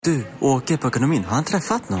Du, åker på ekonomin. Har han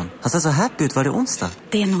träffat någon? Han ser så happy ut. Var det onsdag?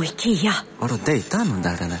 Det är nog Ikea. Har du dejtat någon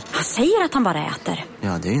där eller? Han säger att han bara äter.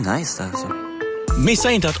 Ja, det är ju nice alltså.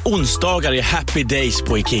 Missa inte att onsdagar är happy days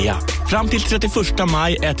på Ikea. Fram till 31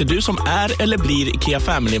 maj äter du som är eller blir Ikea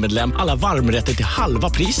Family-medlem alla varmrätter till halva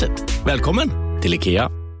priset. Välkommen till Ikea.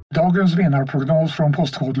 Dagens vinnarprognos från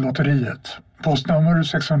Postkodlotteriet. Postnummer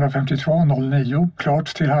 65209,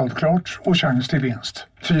 klart till halvklart och chans till vinst.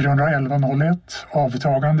 41101,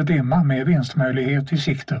 avtagande dimma med vinstmöjlighet i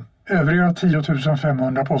sikte. Övriga 10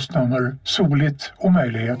 500 postnummer, soligt och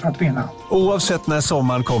möjlighet att vinna. Oavsett när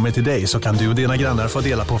sommaren kommer till dig så kan du och dina grannar få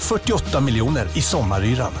dela på 48 miljoner i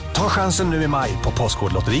sommaryran. Ta chansen nu i maj på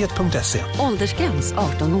postkodlotteriet.se. Åldersgräns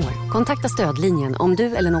 18 år. Kontakta stödlinjen om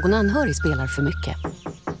du eller någon anhörig spelar för mycket.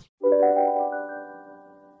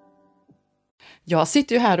 Jag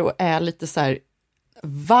sitter ju här och är lite så här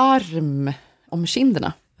varm om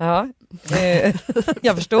kinderna. Ja,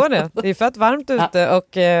 jag förstår det. Det är fett varmt ute och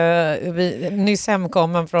vi nyss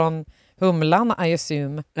hemkommen från Humlan, I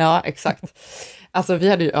assume. Ja, exakt. Alltså vi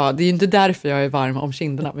hade ju, ja, det är ju inte därför jag är varm om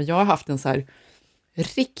kinderna, men jag har haft en så här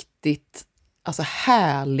riktigt alltså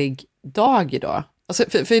härlig dag idag. Alltså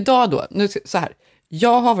för idag då, nu så här,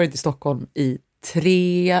 jag har varit i Stockholm i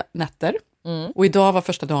 3 nätter. Och idag var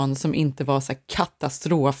första dagen som inte var så här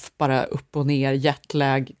katastrof, bara upp och ner,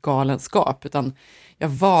 jetlag, galenskap, utan jag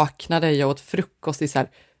vaknade, jag åt frukost i så här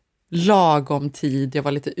lagom tid, jag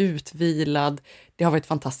var lite utvilad, det har varit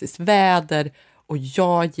fantastiskt väder och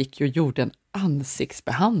jag gick och gjorde en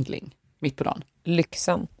ansiktsbehandling mitt på dagen.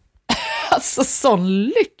 Lyxen. Alltså sån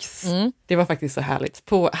lyx! Det var faktiskt så härligt,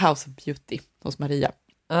 på House of Beauty hos Maria.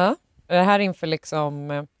 Ja, det här inför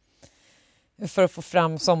liksom för att få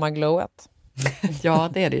fram sommarglowet. Ja,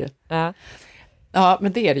 det är det ju. Ja,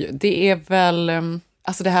 men det är det ju. Det är väl,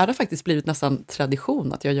 alltså det här har faktiskt blivit nästan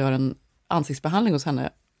tradition att jag gör en ansiktsbehandling hos henne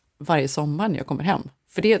varje sommar när jag kommer hem.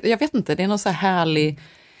 För det, jag vet inte, det är någon så här härlig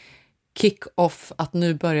kick-off att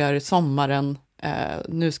nu börjar sommaren,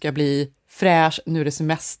 nu ska jag bli fräsch, nu är det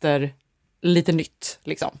semester, lite nytt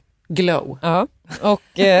liksom. Glow. Ja,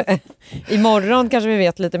 och imorgon kanske vi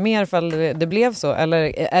vet lite mer för det blev så.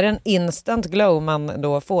 Eller är det en instant glow man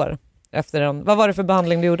då får efter en... Vad var det för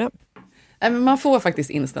behandling du gjorde? Man får faktiskt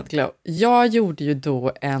instant glow. Jag gjorde ju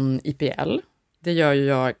då en IPL. Det gör ju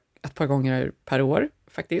jag ett par gånger per år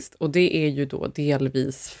faktiskt. Och det är ju då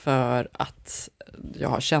delvis för att jag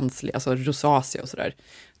har känslig, alltså rosacea och sådär.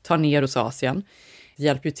 Tar ner rosacean. Det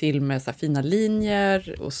hjälper ju till med så här fina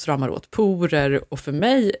linjer och stramar åt porer. Och för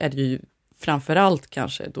mig är det ju framförallt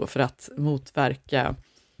kanske då för att motverka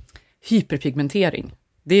hyperpigmentering.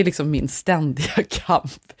 Det är liksom min ständiga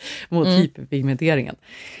kamp mot hyperpigmenteringen.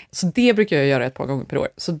 Så det brukar jag göra ett par gånger per år.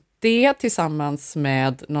 Så det tillsammans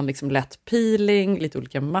med någon liksom lätt peeling, lite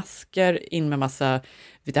olika masker, in med massa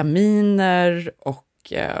vitaminer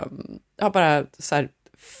och ja, bara så här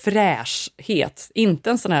fräschhet. Inte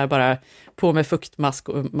en sån här bara på med fuktmask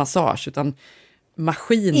och massage, utan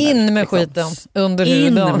maskiner. In med liksom. skiten under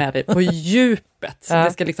huden. In med det, på djupet. Ja.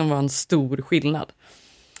 Det ska liksom vara en stor skillnad.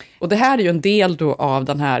 Och det här är ju en del då av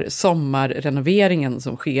den här sommarrenoveringen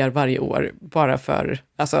som sker varje år. Bara för,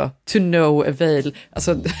 alltså, to no avail.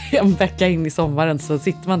 Alltså en vecka in i sommaren så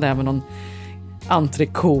sitter man där med någon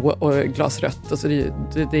entrecote och glas rött och så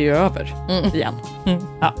det är ju över igen.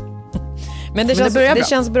 Ja. Men det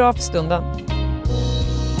känns bra för stunden.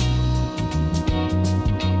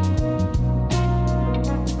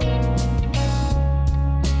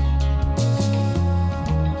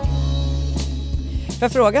 Får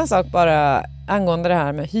jag fråga en sak bara angående det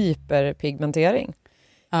här med hyperpigmentering?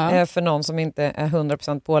 Ja. För någon som inte är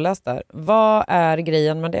 100% påläst där. Vad är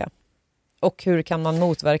grejen med det? Och hur kan man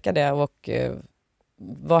motverka det? Och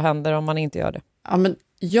vad händer om man inte gör det? Ja, men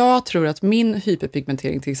jag tror att min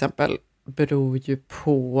hyperpigmentering till exempel beror ju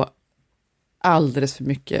på alldeles för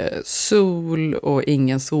mycket sol och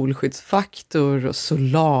ingen solskyddsfaktor och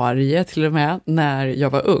solarie till och med när jag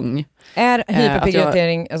var ung. Är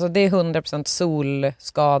hyperpigmentering, alltså det är 100%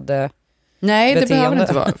 solskade? Nej, det behöver det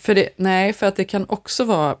inte vara. För att det kan också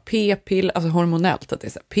vara p-piller, alltså hormonellt, att det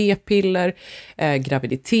är så här, p-piller,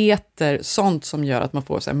 graviditeter, sånt som gör att man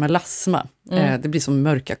får så här melasma. Det blir som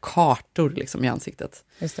mörka kartor liksom i ansiktet.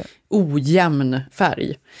 Just det. Ojämn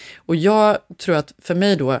färg. Och jag tror att för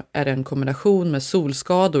mig då är det en kombination med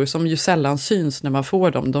solskador som ju sällan syns när man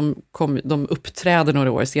får dem. De uppträder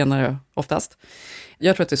några år senare oftast.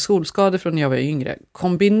 Jag tror att det är solskador från när jag var yngre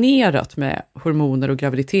kombinerat med hormoner och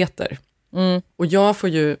graviditeter. Och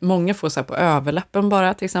många får så här på överläppen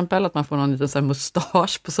bara till exempel, att man får någon liten så här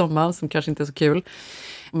mustasch på sommaren som kanske inte är så kul.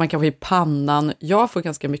 Man kan få i pannan. Jag får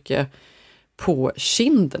ganska mycket på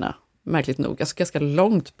kinderna märkligt nog. Alltså ganska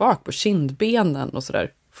långt bak på kindbenen och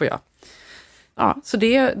sådär får jag. Ja, så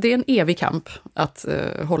det är en evig kamp att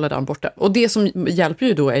hålla den borta. Och det som hjälper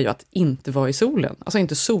ju då är ju att inte vara i solen. Alltså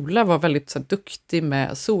inte sola, vara väldigt så duktig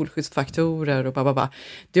med solskyddsfaktorer och bababa.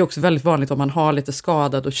 Det är också väldigt vanligt om man har lite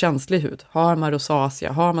skadad och känslig hud. Har man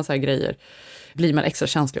rosacea, har man så här grejer, blir man extra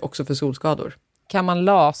känslig också för solskador. Kan man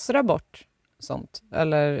lasra bort sånt?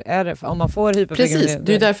 Eller är det om man får hyperpigmentering? Precis,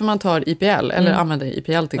 det är därför man tar IPL eller använder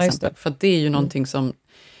IPL till exempel. För att det är ju någonting som,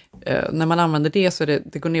 när man använder det så är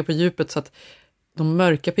det går ner på djupet så att de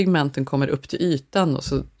mörka pigmenten kommer upp till ytan och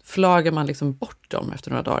så flagar man liksom bort dem efter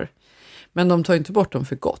några dagar. Men de tar inte bort dem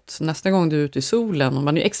för gott. Nästa gång du är ute i solen, och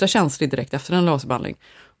man är extra känslig direkt efter en laserbehandling,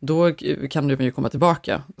 då kan du ju komma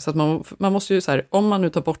tillbaka. Så att man måste ju så här, om man nu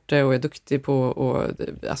tar bort det och är duktig på att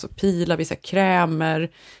alltså pila vissa krämer,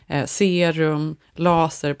 serum,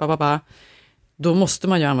 laser, då måste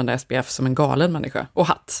man ju använda SPF som en galen människa. Och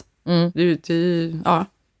hatt. Det är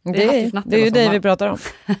ju det vi pratar om.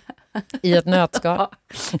 I ett nötskal.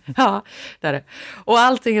 Ja, det är det. Och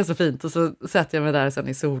allting är så fint. Och så sätter jag mig där sen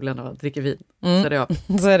i solen och dricker vin. Så är det jag.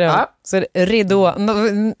 Så är det jag. Så är det ridå.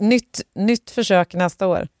 Nytt försök nästa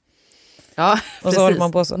år. Ja, och precis. Så håller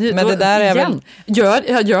man på så. Men det där är väl...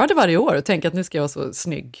 Jag gör det varje år och tänker att nu ska jag vara så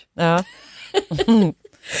snygg. Ja.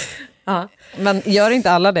 Ja. Men gör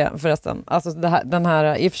inte alla det förresten? Alltså den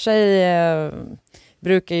här, i och för sig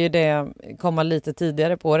brukar ju det komma lite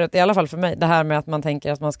tidigare på året. I alla fall för mig. Det här med att man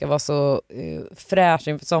tänker att man ska vara så fräsch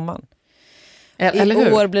inför sommaren. Eller I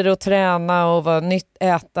hur? år blir det att träna och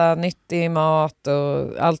äta nyttig mat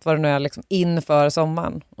och allt vad det nu är liksom inför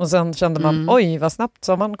sommaren. Och sen kände man, oj vad snabbt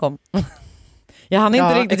sommaren kom. Jag hann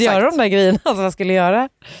inte riktigt göra de där grejerna som jag skulle göra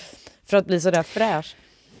för att bli så där fräsch.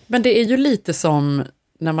 Men det är ju lite som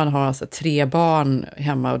när man har alltså 3 barn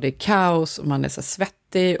hemma och det är kaos och man är så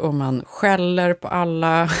svettig och man skäller på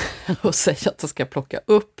alla och säger att de ska plocka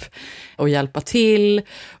upp och hjälpa till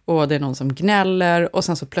och det är någon som gnäller och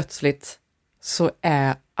sen så plötsligt så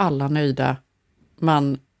är alla nöjda.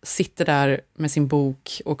 Man sitter där med sin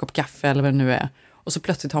bok och kopp kaffe eller vad det nu är och så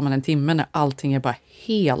plötsligt har man en timme när allting är bara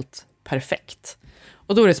helt perfekt.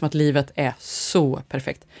 Och då är det som att livet är så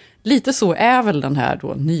perfekt. Lite så är väl den här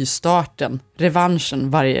då nystarten, revanschen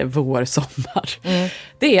varje vår, sommar.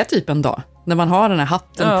 Det är typ en dag när man har den här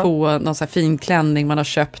hatten på, någon så här fin klänning, man har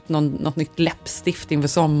köpt något nytt läppstift inför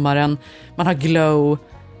sommaren, man har glow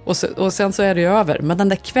och sen så är det över. Men den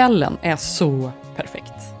där kvällen är så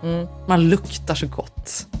perfekt. Man luktar så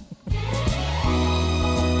gott.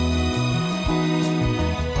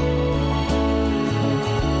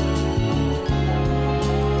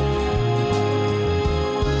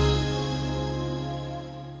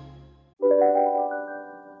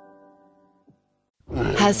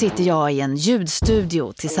 Här sitter jag i en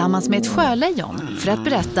ljudstudio tillsammans med ett sjölejon för att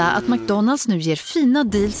berätta att McDonald's nu ger fina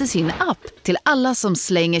deals i sin app till alla som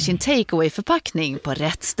slänger sin takeaway-förpackning på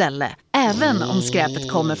rätt ställe. Även om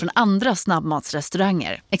skräpet kommer från andra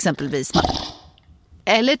snabbmatsrestauranger, exempelvis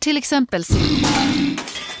eller till exempel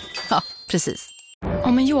ja, precis.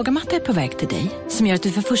 Om en yogamatta är på väg till dig, som gör att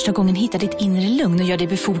du för första gången hittar ditt inre lugn och gör dig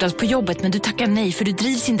befordrad på jobbet men du tackar nej för du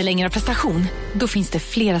drivs inte längre av prestation, då finns det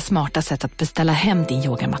flera smarta sätt att beställa hem din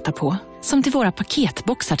yogamatta på. Som till våra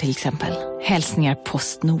paketboxar till exempel. Hälsningar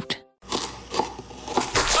Postnord.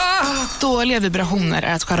 Dåliga vibrationer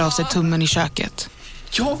är att skära av sig tummen i köket.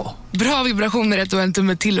 Ja! Bra vibrationer är att du har en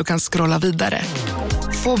tumme till och kan scrolla vidare.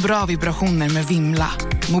 Få bra vibrationer med Vimla.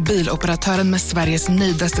 Mobiloperatören med Sveriges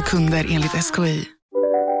nöjdaste kunder enligt SKI.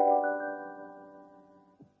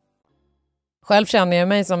 Själv känner jag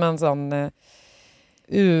mig som en sån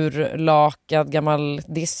urlakad gammal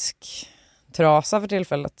disktrasa för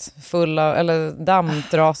tillfället. Full av, eller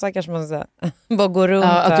dammtrasa kanske man ska säga. Bara gå runt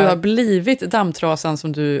att du har blivit dammtrasan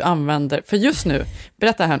som du använder. För just nu,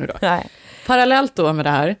 berätta här nu då. Nej. Parallellt då med det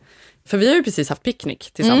här. För vi har ju precis haft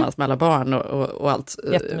picknick tillsammans med alla barn och allt.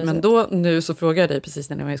 Men då nu så frågade jag dig precis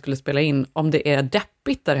när jag skulle spela in om det är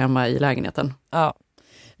deppigt där hemma i lägenheten. Ja,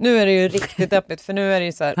 nu är det ju riktigt deppigt för nu är det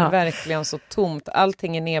ju så här, verkligen så tomt.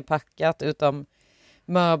 Allting är nedpackat utom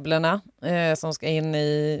möblerna som ska in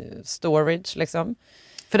i storage liksom.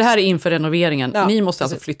 För det här är inför renoveringen. Ja, ni måste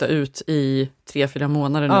alltså flytta ut i 3-4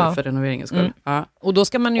 månader nu för renoveringens skull. Ja. Och då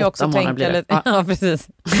ska man ju också tänka lite... Ja, precis.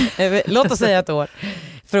 Låt oss säga ett år.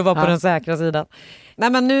 För att vara på den säkra sidan. Nej,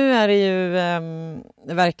 men nu är det ju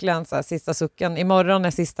verkligen så här, sista sucken. Imorgon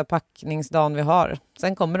är sista packningsdagen vi har.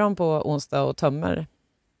 Sen kommer de på onsdag och tömmer.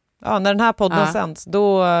 Ja, när den här podden sänds,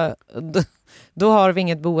 då har vi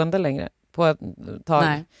inget boende längre på ett tag.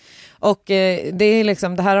 Nej. Och det är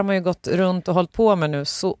liksom, det här har man ju gått runt och hållit på med nu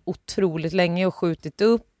så otroligt länge och skjutit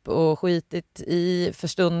upp upp och skitit i för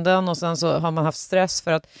stunden och sen så har man haft stress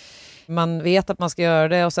för att man vet att man ska göra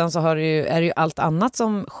det och sen så är det ju allt annat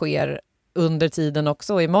som sker under tiden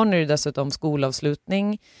också. Och imorgon är det dessutom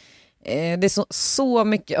skolavslutning. Det är så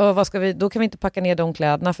mycket, då kan vi inte packa ner de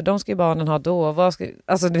kläderna för de ska ju barnen ha då.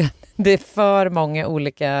 Det är för många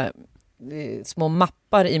olika små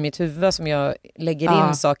mappar i mitt huvud som jag lägger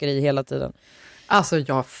in saker i hela tiden. Alltså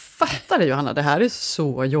jag fattar det, Johanna, det här är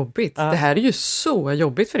så jobbigt. Det här är ju så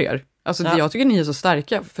jobbigt för er. Alltså jag tycker ni är så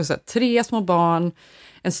starka. För så här, 3 små barn,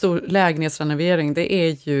 en stor lägenhetsrenovering, det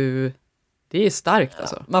är starkt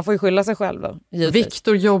alltså. Man får ju skylla sig själv då.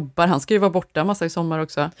 Viktor jobbar, han ska ju vara borta massa i sommar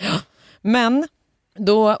också. Men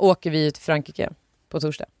då åker vi till Frankrike på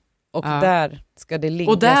torsdag. Och där ska det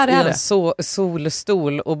ligga i en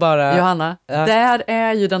solstol och bara... Johanna, där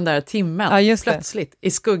är ju den där timmen plötsligt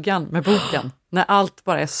i skuggan med boken. När allt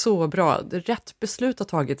bara är så bra. Rätt beslut har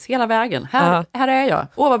tagits hela vägen. Här är jag.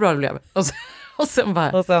 Åh, vad bra det blev. Och sen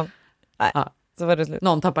bara... Och sen, så var det slut.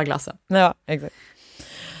 Någon tappar glassen. Ja, exakt.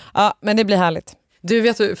 Ja, men det blir härligt. Du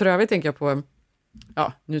vet, för övrigt tänker jag på...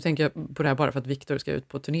 Ja, nu tänker jag på det här bara för att Viktor ska ut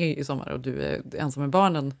på turné i sommar och du är ensam med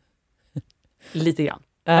barnen lite grann.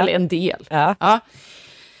 Eller en del. Ja.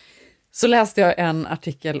 Så läste jag en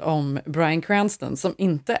artikel om Bryan Cranston som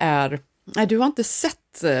inte är... Nej, du har inte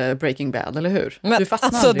sett Breaking Bad, eller hur? Men, du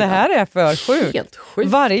alltså det här är för sjukt. Helt sjukt.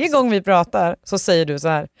 Varje gång vi pratar så säger du så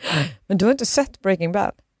här: men du har inte sett Breaking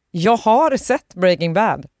Bad. Jag har sett Breaking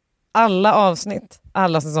Bad. Alla avsnitt,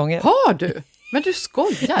 alla säsonger. Har du? Men du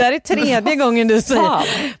skojar. Det här är 3:e gången du säger,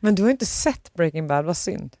 men du har inte sett Breaking Bad, vad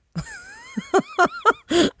synd.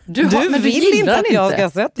 Du vill inte att jag ska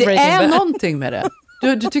ha sett Breaking Bad. Det är någonting med det.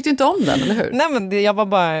 Du tyckte inte om den, eller hur? Nej, men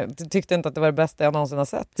jag tyckte inte att det var det bästa jag någonsin har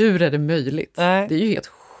sett. Hur är det möjligt? Nej. Det är ju helt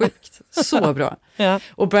sjukt. Så bra. Ja.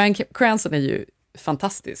 Och Bryan Cranston är ju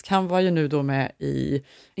fantastisk. Han var ju nu då med i,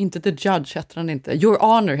 inte The Judge heter han inte, Your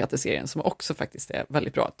Honor heter serien, som också faktiskt är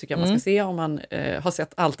väldigt bra. Tycker jag man ska se om man har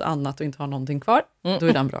sett allt annat och inte har någonting kvar. Då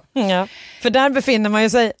är den bra. Ja. För där befinner man ju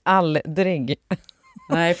sig aldrig.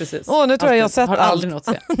 Nej, precis. Nu tror jag har sett allt. Något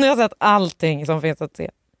att se. Nu har jag sett allting som finns att se.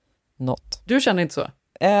 Något. Du känner inte så?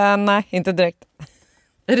 Nej, inte direkt.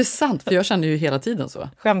 Är det sant? För jag känner ju hela tiden så.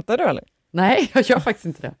 Skämtar du eller? Nej, jag gör faktiskt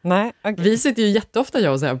inte det. Nej, okay. Vi sitter ju jätteofta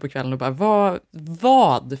jag och Zeb på kvällen och bara,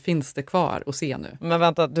 vad finns det kvar att se nu? Men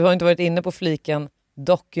vänta, du har inte varit inne på fliken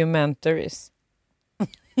documentaries?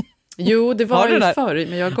 Jo, det var ju förr,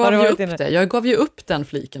 men jag gav ju upp den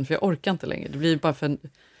fliken för jag orkar inte längre. Det blir bara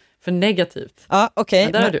för negativt. Ja, okej.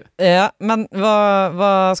 Men där är du. Ja, men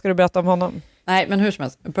vad ska du berätta om honom? Nej, men hur som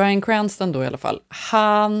helst. Bryan Cranston då i alla fall.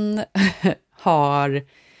 Han har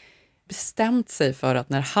bestämt sig för att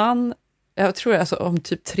när jag tror alltså om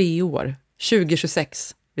typ 3 år,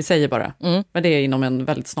 2026, vi säger bara, men det är inom en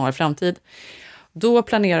väldigt snar framtid, då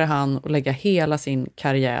planerar han att lägga hela sin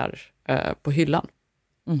karriär på hyllan.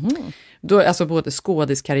 Då, alltså både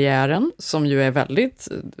skådiskarriären, som ju är väldigt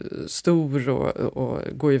stor och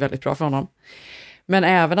går ju väldigt bra för honom, men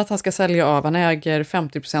även att han ska sälja av, han äger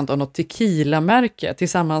 50% av något tequila-märke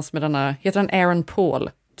tillsammans med denna, heter han Aaron Paul,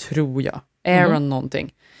 tror jag, Aaron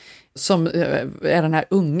någonting, som är den här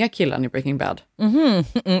unga killen i Breaking Bad.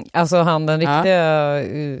 Alltså han den riktiga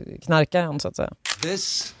knarkaren så att säga.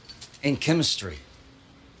 This ain't chemistry.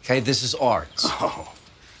 Okay, this is art.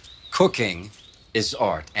 Cooking is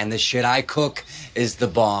art. And the shit I cook is the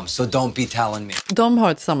bomb. So don't be telling me. De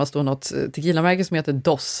har tillsammans då något tequila-märke som heter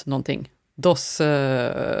Dos någonting. Dos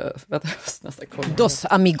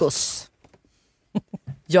Amigos.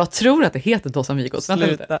 Jag tror att det heter Dos Amigos.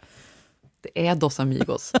 Sluta. Det är Dos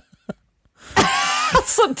Amigos.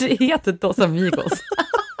 Alltså det heter Dos Amigos.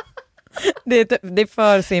 Det är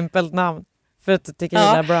för simpelt namn för ett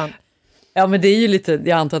tequila brand. Ja, men det är ju lite,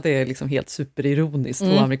 jag antar att det är liksom helt superironiskt.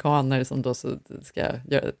 2 amerikaner som då ska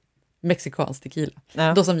göra mexikansk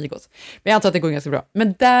tequila. Dos Amigos. Men jag antar att det går ganska bra.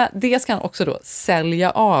 Men det ska han också då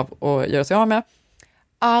sälja av och göra sig av med.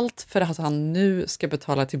 Allt för att han nu ska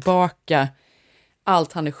betala tillbaka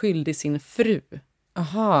allt han är skyldig sin fru.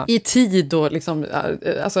 Aha. I tid då, liksom,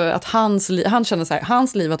 alltså att han känner så här,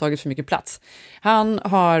 hans liv har tagit för mycket plats. Han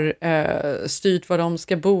har styrt var de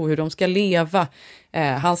ska bo, hur de ska leva.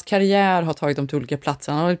 Hans karriär har tagit dem till olika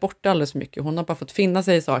platser. Han har varit borta alldeles för mycket. Hon har bara fått finna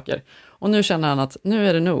sig i saker. Och nu känner han att nu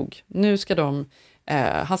är det nog. Nu ska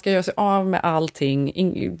han ska göra sig av med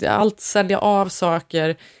allting. Sälja av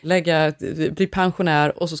saker. Bli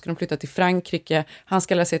pensionär. Och så ska de flytta till Frankrike. Han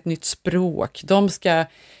ska lära sig ett nytt språk. De ska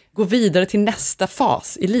gå vidare till nästa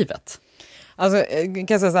fas i livet. Alltså, kan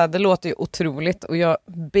jag säga så här, det låter ju otroligt och jag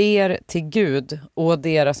ber till Gud och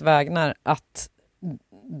deras vägnar att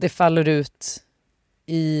det faller ut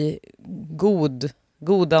i god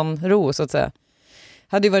godan ro så att säga.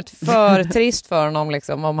 Hade ju varit för trist för honom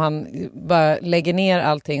liksom, om han bara lägger ner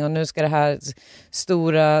allting och nu ska det här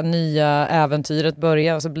stora nya äventyret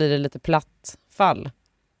börja och så blir det lite platt fall.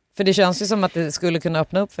 För det känns ju som att det skulle kunna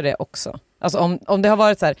öppna upp för det också. Alltså om det har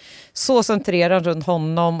varit så centrerat runt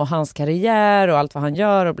honom och hans karriär och allt vad han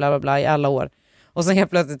gör och bla bla bla i alla år. Och sen helt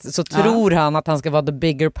plötsligt så tror han att han ska vara the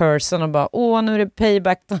bigger person och bara nu är det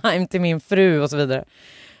payback time till min fru och så vidare.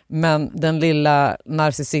 Men den lilla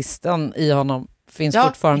narcissisten i honom finns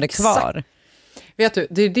fortfarande kvar. Vet du,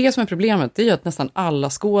 det är det som är problemet. Det är ju att nästan alla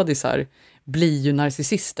skådisar blir ju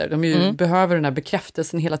narcissister. De behöver den här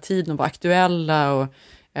bekräftelsen hela tiden och vara aktuella och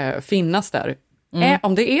finnas där.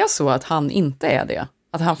 Om det är så att han inte är det,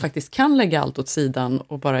 att han faktiskt kan lägga allt åt sidan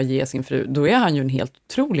och bara ge sin fru, då är han ju en helt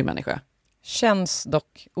otrolig människa. Känns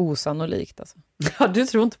dock osannolikt alltså. Ja, du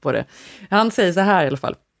tror inte på det. Han säger så här i alla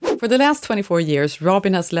fall. For the last 24 years,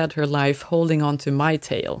 Robin has led her life holding on to my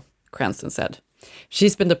tail, Cranston said.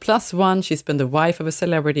 She's been the plus one, she's been the wife of a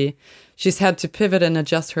celebrity, she's had to pivot and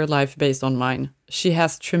adjust her life based on mine. She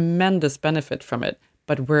has tremendous benefit from it,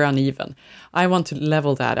 but we're uneven. I want to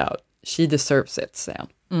level that out. She deserves it, säger han.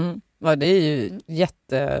 Ja, det är ju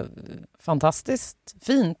jättefantastiskt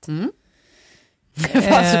fint.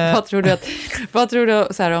 Vad tror du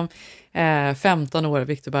så här om 15 år,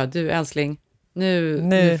 Victor bara, du älskling,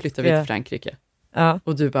 nu flyttar vi till Frankrike. Ja.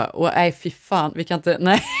 Och du bara, nej fy fan, vi kan inte,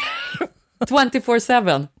 nej.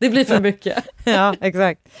 24/7, det blir för mycket. Ja,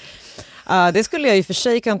 exakt. Det skulle jag ju för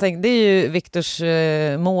sig kan tänka, det är ju Victors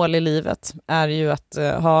mål i livet, är ju att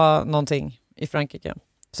ha någonting i Frankrike.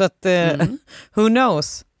 Så att, who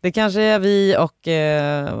knows? Det kanske är vi och,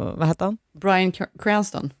 vad heter han? Bryan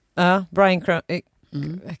Cranston. Ja, Bryan Cranston.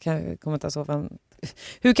 Jag kommer inte så fan.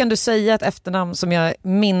 Hur kan du säga ett efternamn som jag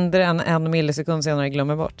mindre än 1 millisekund senare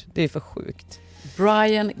glömmer bort? Det är för sjukt.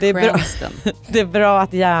 Bryan Cranston. Det är bra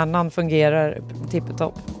att hjärnan fungerar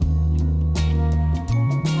tippetopp.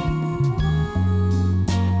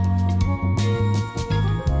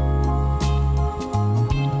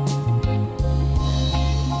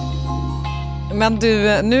 Men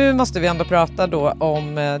du, nu måste vi ändå prata då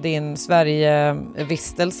om din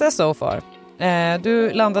Sverige-vistelse so far. Du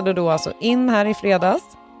landade då alltså in här i fredags.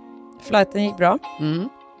 Flighten gick bra.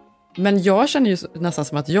 Men jag känner ju nästan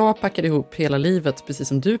som att jag packade ihop hela livet, precis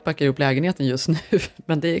som du packar ihop lägenheten just nu.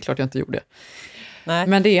 Men det är klart jag inte gjorde. Nej.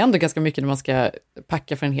 Men det är ändå ganska mycket när man ska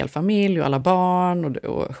packa för en hel familj och alla barn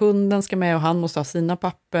och hunden ska med och han måste ha sina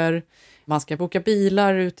papper. Man ska boka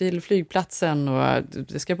bilar ut till flygplatsen och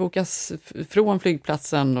det ska bokas från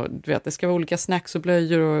flygplatsen och du vet, det ska vara olika snacks och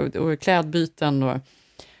blöjor och klädbyten och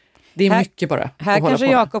det är mycket bara. Här kanske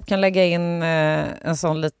Jakob kan lägga in en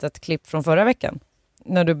sån litet klipp från förra veckan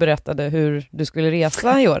när du berättade hur du skulle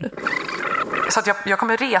resa i år. Så att jag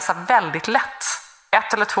kommer resa väldigt lätt.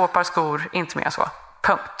 1 eller 2 par skor, inte mer så.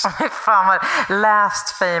 Punkt. Fan vad last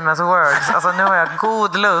famous words. Alltså nu har jag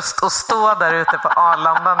god lust att stå där ute på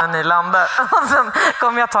Arlanda när ni landar. Och sen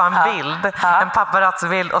kommer jag ta en bild, en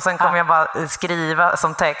paparazzi-bild och sen kommer jag bara skriva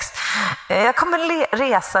som text. Jag kommer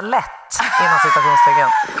resa lätt inom citationstecken.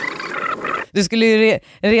 Du skulle ju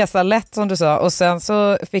resa lätt som du sa och sen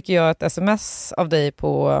så fick jag ett sms av dig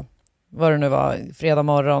på vad det nu var, fredag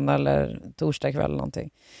morgon eller torsdag kväll någonting.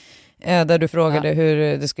 Där du frågade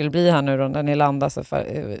hur det skulle bli här nu då när ni landade.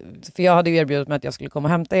 För jag hade ju erbjudit mig att jag skulle komma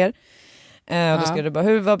och hämta er. Då skulle du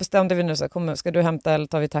bara, vad bestämde vi nu? Så, ska du hämta eller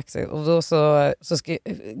tar vi taxi? Och då så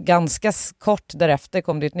ganska kort därefter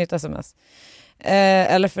kom det ett nytt sms.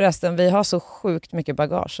 Eller förresten, vi har så sjukt mycket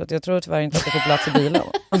bagage så att jag tror tyvärr inte att det får plats i bilen.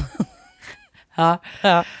 Ja.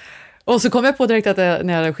 Och så kom jag på direkt att när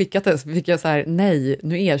jag hade skickat det så fick jag så här, nej,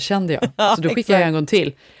 nu erkände jag. Så då skickade jag en gång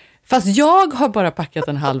till. Fast jag har bara packat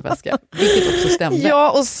en halv väska, vilket också stämde.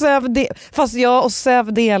 Fast jag och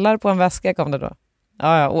Säv delar på en väska kom det då.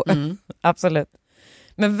 Ja, absolut.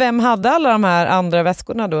 Men vem hade alla de här andra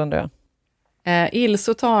väskorna då undrar jag?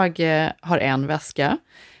 Ilse och Tage har en väska.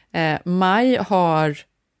 Maj har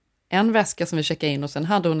en väska som vi checkar in och sen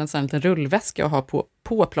hade hon en sån liten rullväska att ha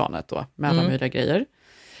på planet då med alla möjliga grejer.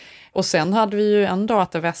 Och sen hade vi ju en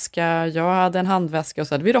dataväska, jag hade en handväska och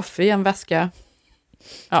så hade vi Roffe i en väska.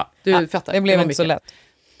 Ja, du fattar. Det blev inte så lätt.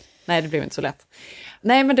 Nej, det blev inte så lätt.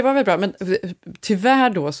 Nej, men det var väl bra. Men tyvärr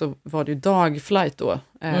då så var det ju dagflight då.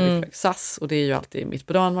 Vi flög SAS och det är ju alltid mitt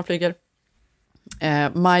på dagen man flyger.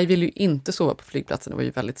 Maj ville ju inte sova på flygplatsen. Det var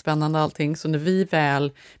ju väldigt spännande allting. Så när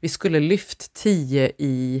vi skulle lyft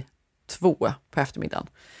 10:50 på eftermiddagen.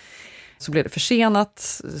 Så blev det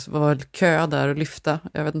försenat. Det var kö där och lyfta.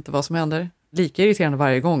 Jag vet inte vad som händer. Lika irriterande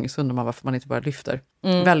varje gång så undrar man varför man inte bara lyfter.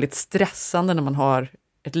 Väldigt stressande när man har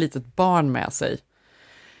ett litet barn med sig.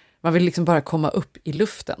 Man vill liksom bara komma upp i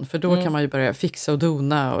luften, för då kan man ju börja fixa och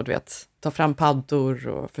dona och du vet, ta fram paddor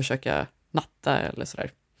och försöka natta eller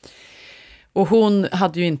sådär. Och hon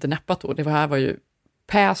hade ju inte nappat då, det här var ju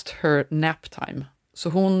past her nap time. Så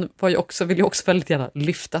hon var ju också, ville ju också väldigt gärna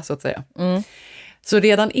lyfta så att säga. Så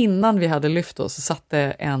redan innan vi hade lyft oss så satt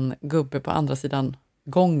det en gubbe på andra sidan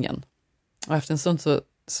gången. Och efter en stund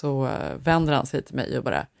så vänder han sig till mig och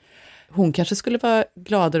bara, hon kanske skulle vara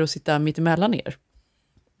gladare att sitta mitt emellan er.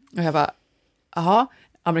 Och jag bara, jaha,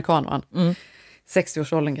 amerikan var han.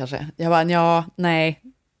 60-årsåldern kanske. Jag bara, ja, nej,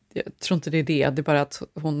 jag tror inte det är det. Det är bara att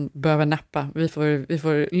hon behöver nappa. Vi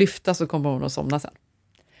får lyfta så kommer hon att somna sen.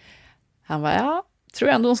 Han bara, ja, tror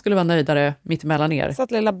jag ändå hon skulle vara nöjdare mitt emellan er.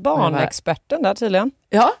 Satt lilla barnexperten där tydligen.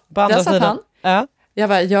 Ja, där satt han. Ja. Jag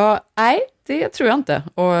bara, ja, nej, det tror jag inte.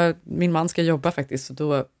 Och min man ska jobba faktiskt, så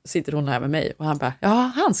då sitter hon här med mig. Och han bara,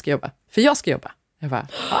 ja, han ska jobba, för jag ska jobba. Jag bara,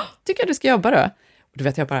 ja, tycker jag du ska jobba då? Och då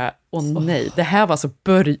vet jag bara, nej, det här var så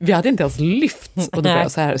vi hade inte ens lyft. Och det var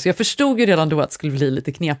så här, så jag förstod ju redan då att det skulle bli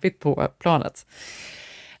lite knepigt på planet.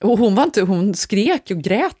 Och hon skrek och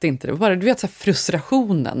grät inte. Det var bara, du vet, så här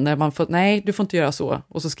frustrationen när man får, nej, du får inte göra så.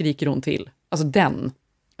 Och så skriker hon till. Alltså den.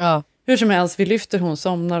 Ja. Hur som helst, vi lyfter, hon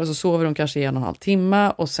somnar och så sover hon kanske 1,5 timme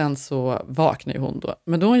och sen så vaknar ju hon då.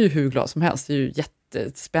 Men då är hon ju hur glad som helst, det är ju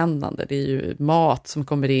jättespännande. Det är ju mat som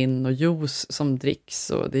kommer in och juice som dricks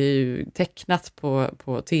och det är ju tecknat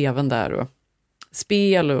på tvn där och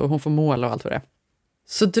spel och hon får måla och allt vad det är.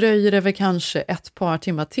 Så dröjer det väl kanske ett par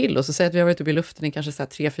timmar till och så säger att vi har varit uppe i luften i kanske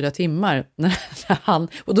 3-4 timmar när han,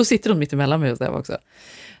 och då sitter hon mitt emellan mig och så också,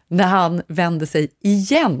 när han vänder sig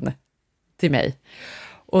igen till mig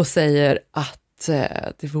och säger att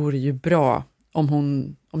det vore ju bra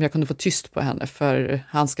om jag kunde få tyst på henne för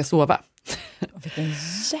han ska sova. Vilken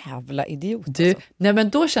jävla idiot. Nej, men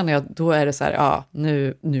då känner jag, då är det så här, ja,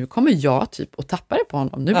 nu kommer jag typ och tappar det på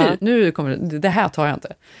honom. Nu kommer det här tar jag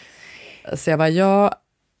inte. Så jag bara, ja,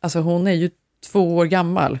 alltså hon är ju 2 år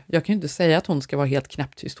gammal. Jag kan ju inte säga att hon ska vara helt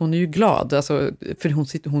knäpptyst. Hon är ju glad, alltså,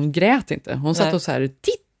 för hon grät inte. Hon satt och så här,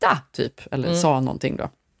 titta, typ, eller sa någonting då.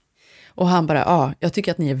 Och han bara, ja, jag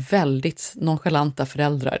tycker att ni är väldigt nonchalanta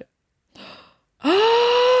föräldrar.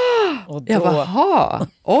 Och då... Jag bara,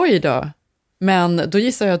 oj då. Men då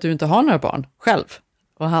gissar jag att du inte har några barn själv.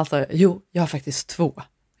 Och han sa, jo, jag har faktiskt 2.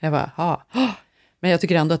 Jag bara, ja. Men jag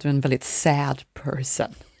tycker ändå att du är en väldigt sad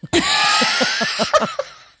person.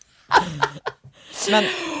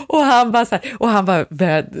 Och han bara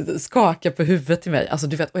började skaka på huvudet till mig. Alltså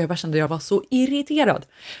du vet, och jag bara kände att jag var så irriterad.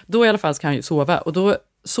 Då i alla fall ska han ju sova. Och då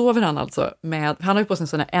sover han alltså med, han har ju på sig en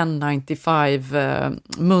sån här N95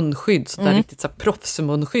 munskydd, så där riktigt så här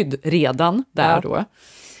proffsmunskydd redan där då.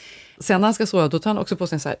 Sen när han ska sova, då tar han också på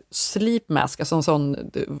sig en så här sleep mask, alltså en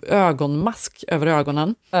sån ögonmask över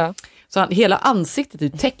ögonen. Ja. Så hela ansiktet är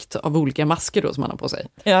täckt av olika masker då som han har på sig.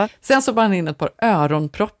 Ja. Sen så bara han in ett par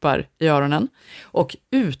öronproppar i öronen. Och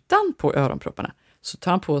utanpå öronpropparna så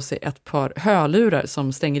tar han på sig ett par hörlurar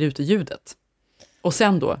som stänger ute ljudet. Och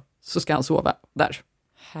sen då så ska han sova där.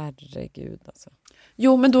 Herregud alltså.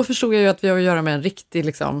 Jo, men då förstod jag ju att vi har att göra med en riktig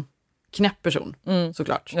liksom knäpp person,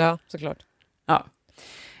 såklart. Ja, såklart. Ja.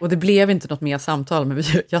 Och det blev inte något mer samtal, men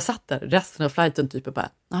jag satt där resten av flighten typ och bara,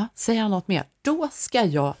 säger han något mer? Då ska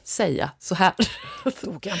jag säga så här.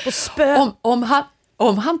 Tog han på spö?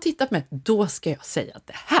 Om han tittar på mig, då ska jag säga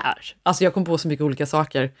det här. Alltså jag kom på så mycket olika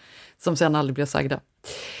saker som sen aldrig blev sagda.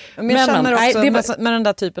 Men jag känner också med den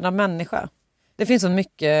där typen av människa. Det finns så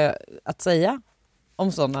mycket att säga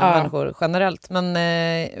om sådana människor generellt. Men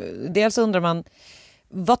dels undrar man,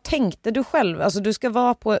 vad tänkte du själv? Alltså du ska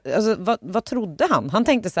vara på, alltså, vad trodde han? Han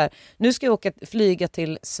tänkte så här, nu ska jag flyga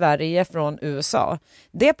till Sverige från USA.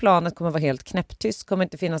 Det planet kommer vara helt knäpptyst, kommer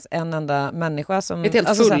inte finnas en enda människa som... Ett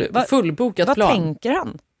helt fullbokat plan. Vad tänker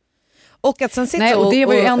han? Och att sen sitta det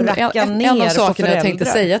var ju en av sakerna jag tänkte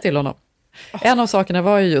säga till honom. En av sakerna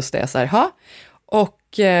var ju just det, så här, och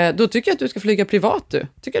då tycker jag att du ska flyga privat du.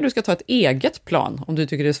 Tycker jag att du ska ta ett eget plan om du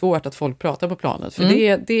tycker det är svårt att folk pratar på planet. För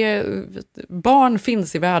barn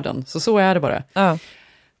finns i världen, så är det bara. Ja.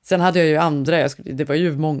 Sen hade jag ju andra, det var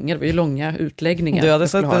ju många, det var ju långa utläggningar. Du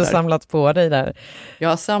hade samlat på dig där.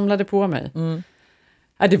 Jag samlade på mig.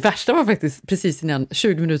 Det värsta var faktiskt precis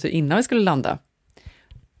 20 minuter innan vi skulle landa.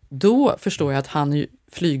 Då förstår jag att han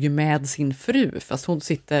flyger med sin fru, fast hon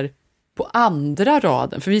sitter på andra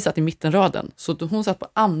raden, för vi satt i mittenraden, så hon satt på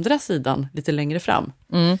andra sidan lite längre fram.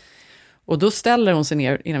 Och då ställer hon sig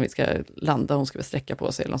ner innan vi ska landa, hon ska väl sträcka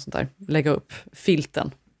på sig eller något sånt där, lägga upp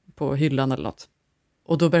filten på hyllan eller något.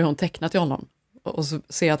 Och då börjar hon teckna till honom och så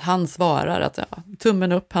ser att han svarar att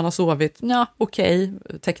tummen upp, han har sovit, okej,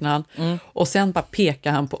 tecknar han. Och sen bara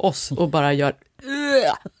pekar han på oss och bara gör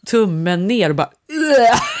tummen ner och bara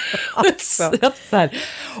Alltså. så här.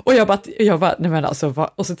 Och jag bara nej men alltså,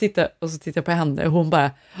 och så tittar jag på henne och hon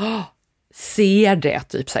bara ser det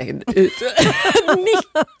typ så här ut.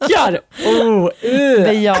 Nickar.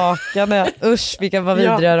 Bejakande. Usch, vilka var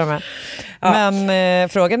vidriga de är. Ja. Men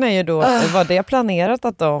frågan är ju då, var det planerat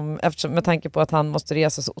att eftersom med tanke på att han måste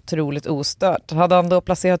resa så otroligt ostört, hade han då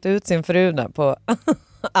placerat ut sin fru där på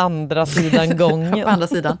andra sidan gången? På andra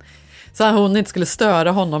sidan. Så att hon inte skulle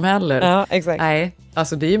störa honom heller. Ja, exakt. Nej,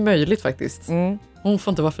 alltså det är ju möjligt faktiskt. Hon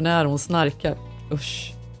får inte vara för nära, hon snarkar.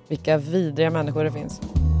 Usch, vilka vidriga människor det finns.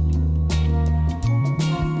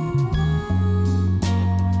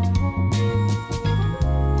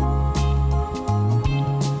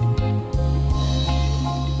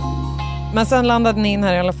 Men sen landade ni in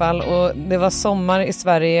här i alla fall och det var sommar i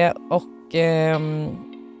Sverige och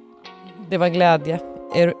det var glädje,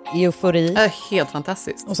 eufori. Helt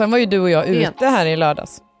fantastiskt. Och sen var ju du och jag ute här i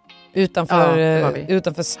lördags.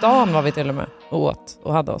 Utanför stan var vi till och med och åt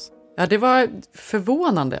och hade oss. Ja, det var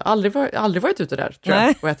förvånande. Aldrig varit ute där, tror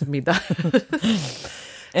jag, och ätit middag.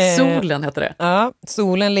 Solen heter det. Ja,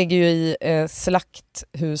 Solen ligger ju i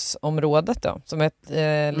slakthusområdet då, som är ett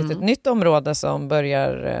litet nytt område som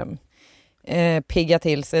börjar pigga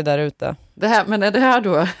till sig där ute. Men är det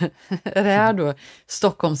här då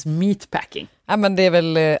Stockholms meatpacking? Ja, men det är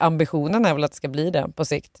väl ambitionen är väl att det ska bli det på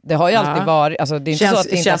sikt. Det har ju alltid varit, alltså det är inte så att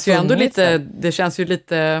det inte känns ju ändå lite, det känns ju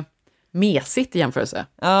lite mesigt i jämförelse.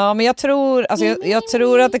 Ja, men jag tror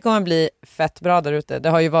att det kommer bli fett bra där ute. Det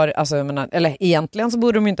har ju varit, alltså, eller egentligen så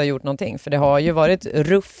borde de inte ha gjort någonting, för det har ju varit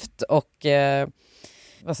rufft och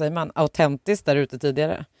vad säger man, autentiskt där ute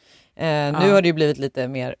tidigare. Nu har det ju blivit lite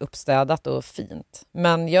mer uppstädat och fint.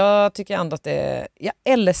 Men jag tycker ändå att jag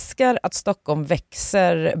älskar att Stockholm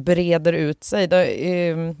växer, breder ut sig.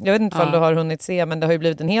 Jag vet inte om du har hunnit se, men det har ju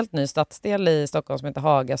blivit en helt ny stadsdel i Stockholm som heter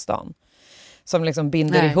Hagastan. Som liksom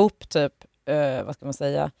binder ihop typ, vad ska man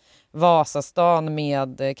säga, Vasastan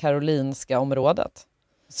med Karolinska området.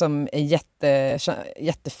 Som är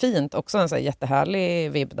jättefint, också en så här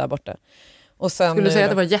jättehärlig vibb där borta. Och sen, skulle du säga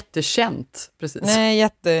att det var jättekänt? Precis. Nej, jag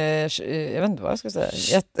vet inte vad jag ska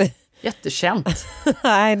säga. Jättekänt.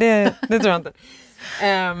 Nej, det tror jag inte.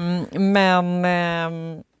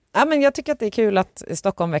 Men jag tycker att det är kul att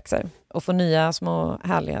Stockholm växer och får nya små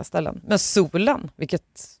härliga ställen. Men solen, vilket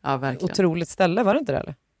otroligt ställe, var det inte det?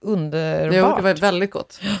 Eller? Underbart. Jo, det var väldigt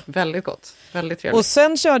gott. Väldigt gott. Väldigt trevligt. Och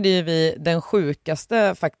sen körde ju vi den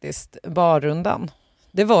sjukaste faktiskt barrundan.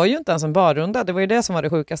 Det var ju inte ens en barrunda, det var ju det som var det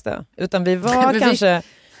sjukaste. Utan vi var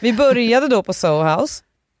vi började då på Soho House.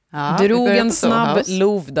 Ja, drog en snabb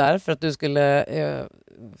lov där för att du skulle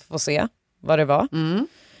få se vad det var.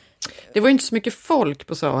 Det var inte så mycket folk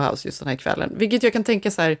på Soho House just den här kvällen. Vilket jag kan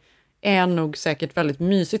tänka så här är nog säkert väldigt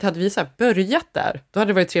mysigt. Hade vi så här börjat där, då hade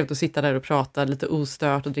det varit trevligt att sitta där och prata lite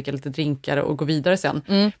ostört och dricka lite drinkar och gå vidare sen.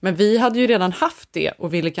 Men vi hade ju redan haft det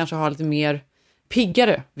och ville kanske ha lite mer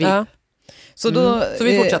piggare VIP. Ja.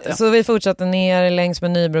 Så vi fortsatte ner längs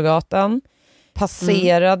med Nybrogatan.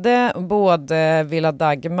 Passerade både Villa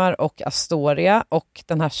Dagmar och Astoria och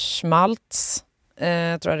den här Schmaltz,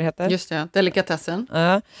 tror jag det heter. Just det, delikatessen.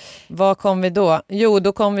 Vad kom vi då? Jo,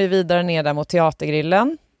 då kom vi vidare ner där mot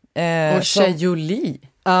Teatergrillen. Och Tjejoli.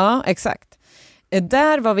 Ja, exakt.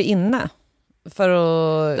 Där var vi inne för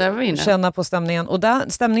att känna på stämningen. Och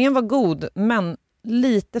stämningen var god, men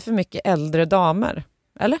lite för mycket äldre damer.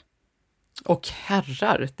 Eller? Och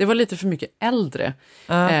herrar. Det var lite för mycket äldre.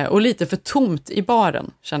 Och lite för tomt i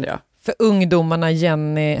baren, kände jag. För ungdomarna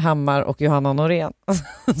Jenny Hammar och Johanna Norén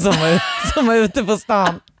som var ute på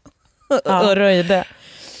stan och röjde.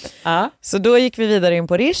 Så då gick vi vidare in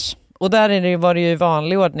på Rish. Och där var det ju i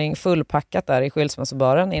vanlig ordning fullpackat där i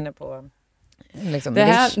skilsmässobaren inne på liksom, det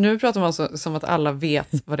här, Rish. nu pratar man som att alla vet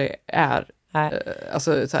vad det är.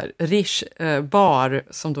 Alltså så här, Rish bar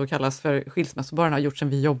som då kallas för skilsmässobaren har gjort sedan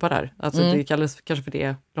vi jobbar där. Alltså det kallas kanske för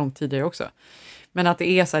det långt tidigare också. Men att det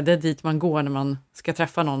är så här, det är dit man går när man ska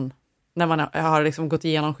träffa någon, när man har liksom gått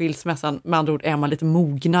igenom skilsmässan. Med andra ord är man lite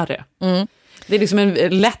mognare. Det är liksom en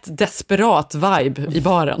lätt desperat vibe i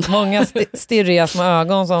baren. Många stirriga små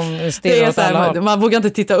ögon som stirrar åt alla håll. Man vågar inte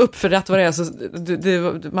titta upp för rätt vad det är.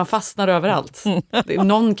 Så man fastnar överallt.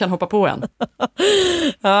 Någon kan hoppa på en.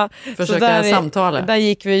 Försöka samtala. Där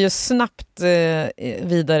gick vi ju snabbt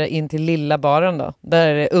vidare in till lilla baren då. Där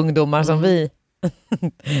är det ungdomar som vi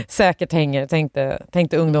säkert hänger.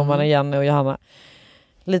 Tänkte ungdomarna Jenny och Johanna.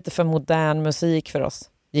 Lite för modern musik för oss.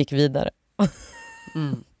 Gick vidare.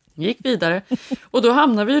 Gick vidare. Och då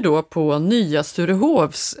hamnar vi då på nya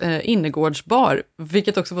Sturehovs innergårdsbar.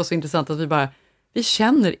 Vilket också var så intressant att vi bara, vi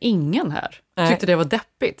känner ingen här. Tyckte det var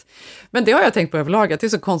deppigt. Men det har jag tänkt på överlag, att det är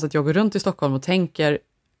så konstigt att jag går runt i Stockholm och tänker,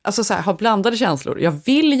 alltså så här, har blandade känslor. Jag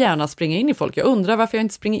vill gärna springa in i folk. Jag undrar varför jag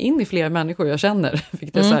inte springer in i fler människor jag känner.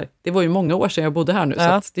 Det var ju många år sedan jag bodde här nu, så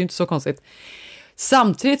att det är inte så konstigt.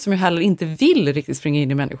 Samtidigt som jag heller inte vill riktigt springa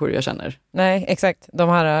in i människor jag känner. Nej, exakt. De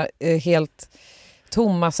här helt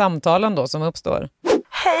tomma samtalen då som uppstår.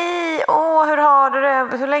 Hej, hur har du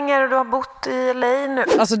det? Hur länge är det du har bott i LA nu?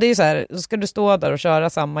 Alltså det är så här, då ska du stå där och köra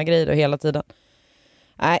samma grej då hela tiden.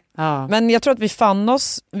 Nej, men jag tror att vi fann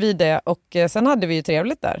oss vid det och sen hade vi ju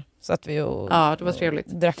trevligt där. Så att vi det var trevligt.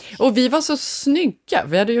 Och vi var så snygga.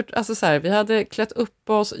 Vi hade gjort, alltså så här, vi hade klätt upp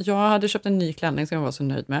oss. Jag hade köpt en ny klänning som jag var så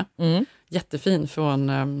nöjd med. Jättefin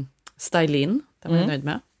från Stylin. Den var jag nöjd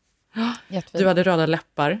med. Du hade röda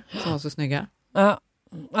läppar som var så snygga.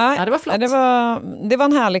 Nej, det var flott. Det var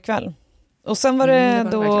en härlig kväll. Och sen var det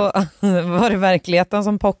var det verkligheten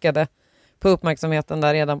som pockade på uppmärksamheten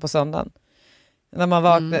där redan på söndagen. När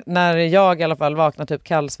man när jag i alla fall vaknade typ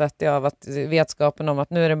kallsvettig av att vetskapen om att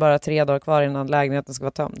nu är det bara 3 dagar kvar innan lägenheten ska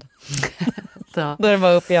vara tömd. Då är det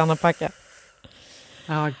bara upp igen och packa.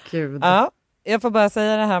 Gud. Ja, jag får bara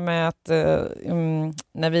säga det här med att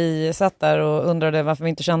när vi satt där och undrade varför vi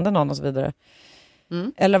inte kände någon och så vidare.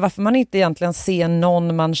 Eller varför man inte egentligen ser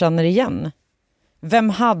någon man känner igen. Vem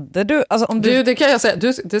hade du? Alltså, om du... det kan jag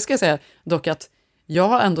säga. Det ska jag säga dock att jag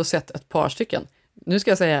har ändå sett ett par stycken. Nu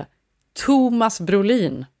ska jag säga Thomas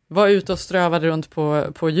Brolin var ute och strövade runt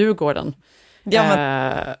på Djurgården. Ja,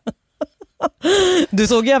 men... Du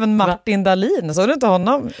såg ju även Martin Dahlin, såg du inte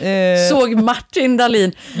honom? Såg Martin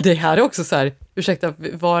Dahlin. Det här är också så här, ursäkta,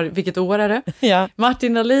 vilket år är det? Ja.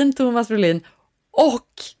 Martin Dahlin, Thomas Brolin och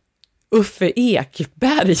Uffe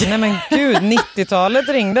Ekberg. Nej men gud, 90-talet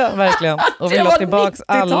ringde verkligen och ville ha tillbaka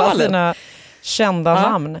alla sina kända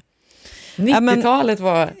namn. 90-talet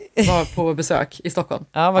var på besök i Stockholm.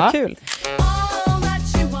 Ja, vad kul.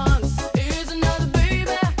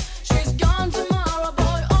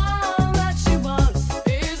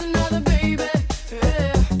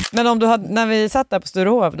 Men om du hade, när vi satt där på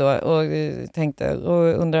Sturehof då och tänkte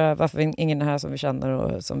och undrar varför ingen är här som vi känner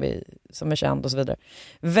och som är känd och så vidare.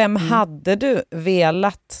 Vem hade du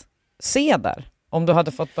velat se där om du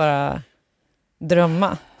hade fått bara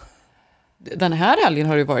drömma? Den här helgen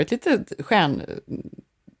har det varit lite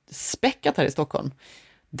stjärnspäckat här i Stockholm.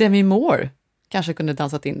 Demi Moore kanske kunde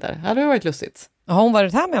dansat in där. Det hade varit lustigt. Har hon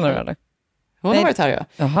varit här menar du eller? Hon har varit här, ja.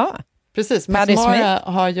 Jaha. Precis, Max Mara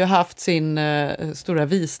har ju haft sin stora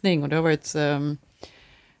visning och det har varit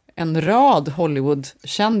en rad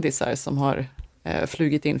Hollywood-kändisar som har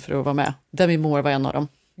flugit in för att vara med. Demi Moore var en av dem.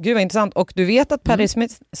 Gud vad intressant. Och du vet att Patti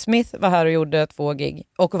Smith var här och gjorde 2 gig.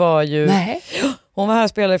 Och var ju... Nej. Hon var här och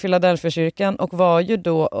spelade i Philadelphia-kyrkan och var ju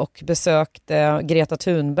då och besökte Greta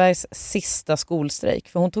Thunbergs sista skolstrejk.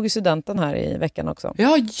 För hon tog ju studenten här i veckan också.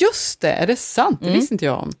 Ja, just det. Är det sant? Det visste inte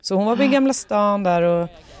jag om. Så hon var vid Gamla stan där och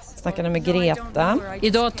snackade med Greta.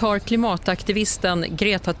 Idag tar klimataktivisten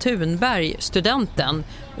Greta Thunberg studenten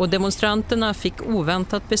och demonstranterna fick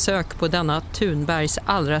oväntat besök på denna Thunbergs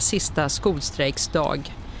allra sista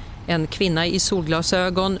skolstrejksdag. En kvinna i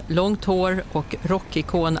solglasögon, långt hår och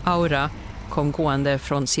rockikon-aura kom gående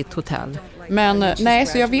från sitt hotell. Men nej,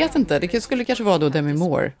 så jag vet inte. Det skulle kanske vara då Demi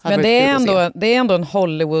Moore. Men det är ändå en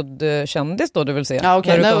Hollywood-kändis då du vill se. Ja,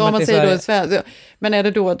 okej. Om man säger då, men är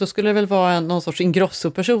det då skulle det väl vara någon sorts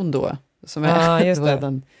Ingrosso-person då? Som är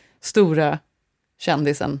den stora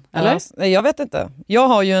kändisen, eller? Ja, jag vet inte. Jag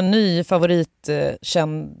har ju en ny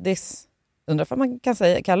favoritkändis. Undrar om man kan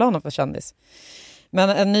kalla honom för kändis. Men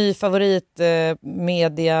en ny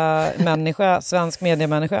favoritmediamänniska, svensk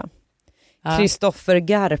mediamänniska. Kristoffer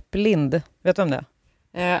Garplind. Vet du om det?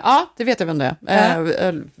 Ja, det vet jag vem det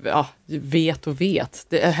är. Vet.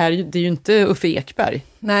 Det är ju inte Uffe Ekberg.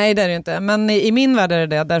 Nej, det är det inte. Men i min värld är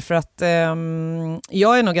det därför att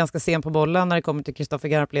jag är nog ganska sen på bollen när det kommer till Kristoffer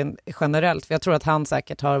Garplind generellt. För jag tror att han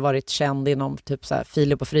säkert har varit känd inom typ så här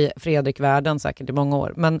Filip och Fredrik-världen säkert i många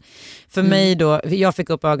år. Men för mig då, jag fick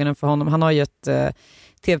upp ögonen för honom. Han har ju ett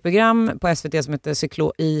tv-program på SVT som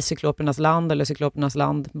heter i Cyklopernas land eller Cyklopernas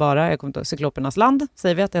land bara. Jag kommer inte ihåg. Cyklopernas land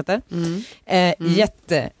säger vi att det heter.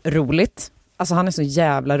 Jätteroligt. Alltså han är så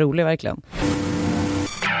jävla rolig verkligen.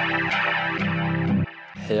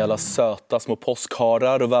 Hej alla söta små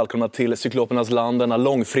påskharar och välkomna till Cyklopernas land denna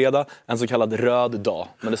långfredag, en så kallad röd dag.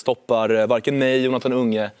 Men det stoppar varken mig, Jonathan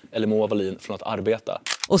Unge eller Moa Wallin från att arbeta.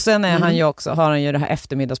 Och sen är han ju också, har han ju det här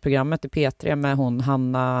eftermiddagsprogrammet i P3 med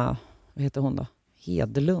Hanna, vad heter hon då?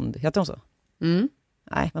 Hedlund, heter hon så?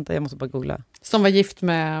 Nej, vänta, jag måste bara googla. Som var gift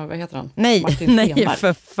med, vad heter han? Nej,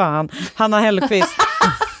 för fan. Hanna Hellqvist.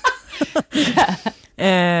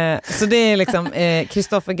 Så det är liksom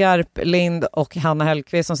Kristoffer Garp, Lind och Hanna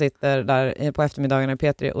Hellqvist som sitter där på eftermiddagarna i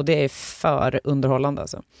P3 och det är för underhållande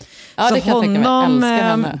alltså. Ja, så det kan jag tänka mig.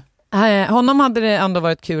 Älskar henne. Honom hade det ändå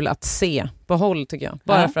varit kul att se på håll tycker jag.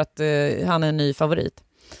 Bara för att han är en ny favorit.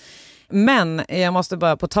 Men jag måste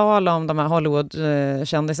bara på tal om de här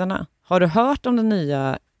Hollywood-kändisarna. Har du hört om det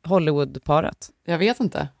nya Hollywood-paret? Jag vet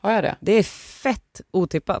inte. Har jag det? Det är fett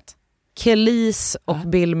otippat. Kelis och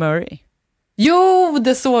Bill Murray. Jo,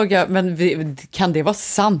 det såg jag. Men kan det vara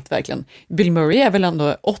sant verkligen? Bill Murray är väl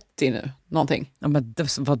ändå 80 nu? Någonting. Ja, men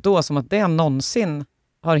vadå? Som att det någonsin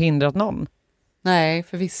har hindrat någon? Nej,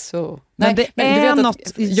 förvisso. Men Nej, det är något...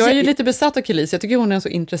 Jag är ju lite besatt av Kelis. Jag tycker hon är en så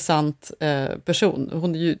intressant person.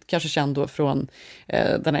 Hon är ju kanske känd då från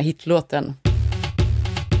den här hitlåten.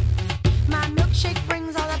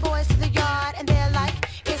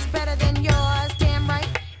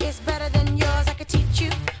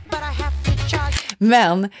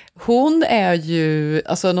 Men hon är ju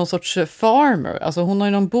alltså någon sorts farmer. Alltså hon har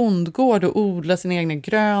ju någon bondgård och odlar sina egna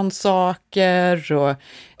grönsaker och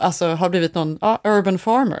alltså har blivit någon urban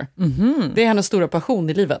farmer. Mm-hmm. Det är hennes stora passion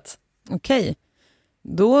i livet. Okej.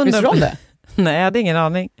 Då visste du om det? Nej, jag hade ingen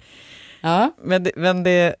aning. Ja. Men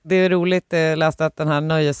det är roligt, jag läste att den här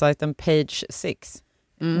nöjesajten Page 6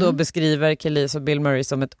 då beskriver Kelis och Bill Murray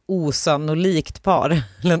som ett osannolikt par.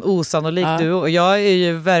 Eller en osannolik duo. Och jag är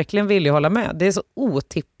ju verkligen villig att hålla med. Det är så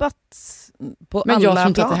otippat på men alla jag tror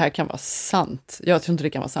inte plan. att det här kan vara sant. Jag tror inte det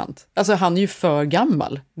kan vara sant. Alltså han är ju för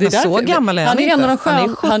gammal. Det är men så gammal är han inte. En av de han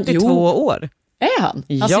är 72 år. Är han?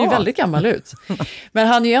 Han ser ju väldigt gammal ut. Men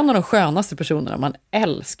han är ju en av de skönaste personerna. Man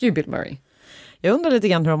älskar ju Bill Murray. Jag undrar lite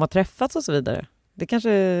grann hur de har träffats och så vidare. Det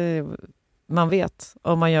kanske man vet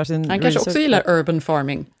om man gör sin han kanske också gillar urban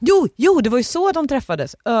farming. Jo, det var ju så de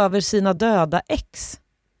träffades. Över sina döda ex.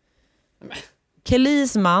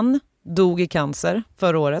 Kelis man dog i cancer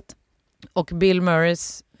förra året. Och Bill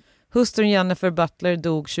Murrays hustrun Jennifer Butler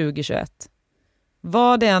dog 2021.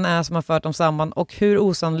 Vad det än är som har fört dem samman och hur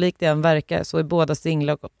osannolikt det än verkar så är båda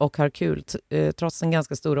singlar och har kul trots den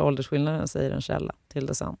ganska stora åldersskillnaden, säger en källa till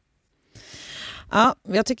The Sun. Ja,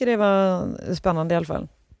 jag tycker det var spännande i alla fall.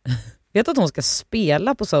 Vet att hon ska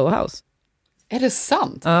spela på Soho House? Är det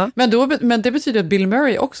sant? Ja. Men det betyder att Bill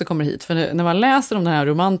Murray också kommer hit. För när man läser om den här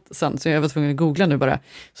romansen, så jag var tvungen att googla nu bara,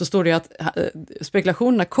 så står det att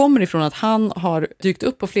spekulationerna kommer ifrån att han har dykt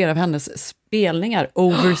upp på flera av hennes spelningar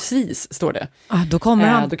overseas, står det. Då kommer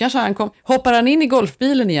han. Då kanske hoppar han in i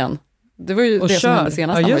golfbilen igen. Det var ju det som hände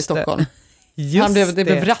senast han var i Stockholm. Det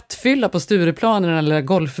blev rattfylla på Stureplan i den lilla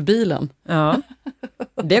golfbilen. Ja,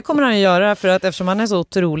 det kommer han göra för att eftersom han är så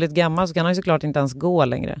otroligt gammal så kan han ju såklart inte ens gå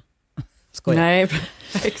längre. Skoja. Nej,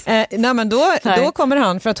 nej men då kommer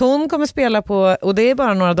han, för att hon kommer spela på, och det är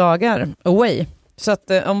bara några dagar away. Så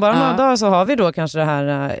att om bara några dagar så har vi då kanske det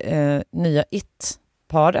här nya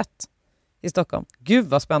It-paret i Stockholm. Gud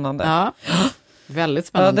vad spännande. Ja, väldigt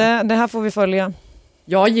spännande. Ja, det här får vi följa.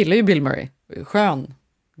 Jag gillar ju Bill Murray. Skön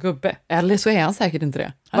gubbe. Eller så är han säkert inte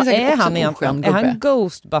det. Vad är han egentligen? Är han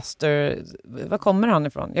Ghostbuster? Var kommer han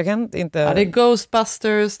ifrån? Jag kan inte... Ja, det är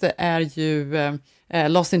Ghostbusters, det är ju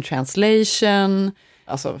Lost in Translation,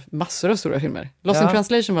 alltså massor av stora filmer. Lost in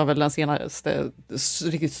Translation var väl den senaste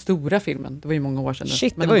riktigt stora filmen. Det var ju många år sedan.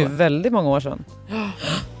 Shit, det var ju väldigt många år sedan.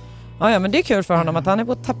 Ja, men det är kul för honom att han är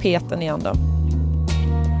på tapeten igen då.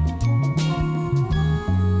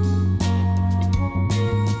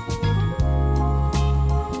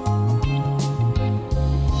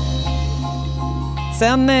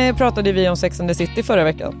 Sen pratade vi om Sex and the City förra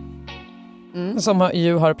veckan. Som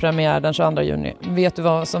ju har premiär den 22 juni. Vet du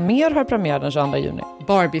vad som mer har premiär den 22 juni?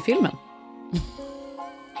 Barbie-filmen.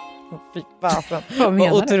 Fy fasen.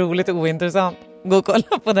 Vad otroligt ointressant. Gå och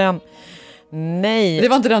kolla på den. Nej. Det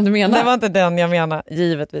var inte den du menade. Det var inte den jag menade,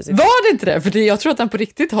 givetvis inte. Var det inte det? För jag tror att den på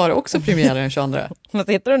riktigt har också premiär den 22. Men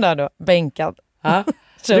sitter den där då, bänkad? Ja.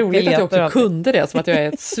 Roligt att jag också kunde det, som att jag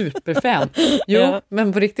är ett superfan. Jo,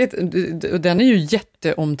 men på riktigt, den är ju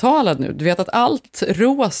jätteomtalad nu. Du vet att allt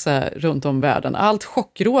rosa runt om världen, allt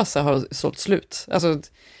chockrosa har sålt slut. Alltså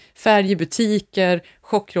färg i butiker,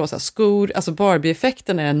 chockrosa skor, alltså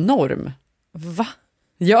Barbie-effekten är enorm. Va?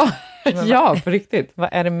 Ja, ja, på riktigt. Vad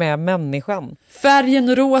är det med människan?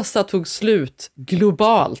 Färgen rosa tog slut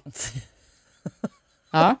globalt.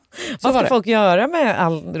 Ja, vad ska folk göra med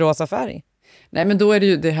all rosa färg? Nej, men då är det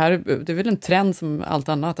ju det är väl en trend som allt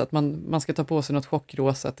annat, att man ska ta på sig något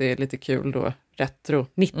chockrosa, att det är lite kul då, retro,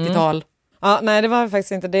 90-tal. Ja, nej, det var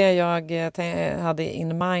faktiskt inte det jag hade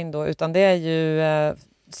in mind då, utan det är ju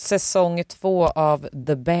säsong 2 av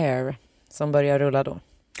The Bear som börjar rulla då.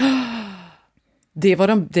 Det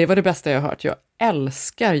var det bästa jag har hört. Jag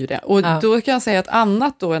älskar ju det. Och då kan jag säga att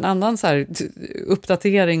en annan så här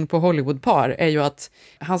uppdatering på Hollywood-par är ju att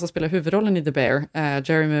han som spelar huvudrollen i The Bear,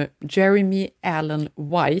 Jeremy Allen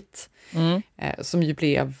White, som ju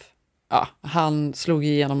blev, han slog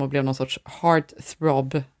igenom och blev någon sorts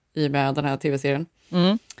heartthrob i med den här tv-serien.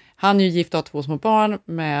 Han är ju gift och har 2 små barn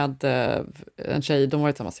med en tjej, de har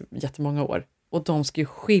varit tillsammans i jättemånga år. Och de ska ju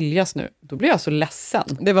skiljas nu. Då blir jag så ledsen.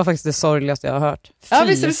 Det var faktiskt det sorgligaste jag har hört. Ja,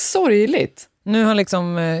 visst är det sorgligt. Nu har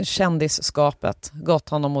liksom kändisskapet gått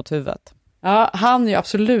honom mot huvudet. Ja, han är ju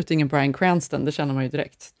absolut ingen Bryan Cranston, det känner man ju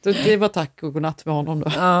direkt. Det var tack och godnatt med honom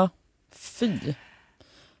då. Ja, fy.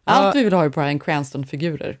 Allt vi vill ha är Bryan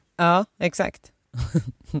Cranston-figurer. Ja, exakt.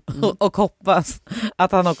 Och hoppas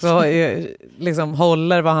att han också liksom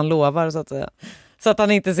håller vad han lovar, så att säga. Så att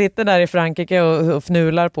han inte sitter där i Frankrike och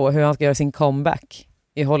fnular på hur han ska göra sin comeback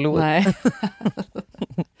i Hollywood. Nej.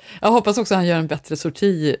 Jag hoppas också att han gör en bättre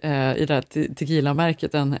sorti i det här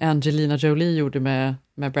tequila-märket än Angelina Jolie gjorde med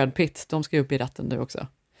Brad Pitt. De ska ju upp i rätten nu också.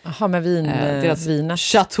 Jaha, med deras viner.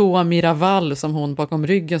 Chateau Miraval som hon bakom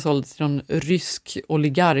ryggen sålde till någon rysk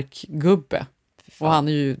oligarkgubbe. Och han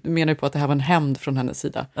menar ju på att det här var en hämnd från hennes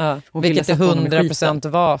sida. Ja, vilket det 100%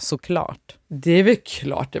 var, såklart. Det är väl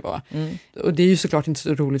klart det var. Och det är ju såklart inte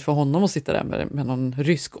så roligt för honom att sitta där med någon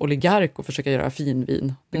rysk oligark och försöka göra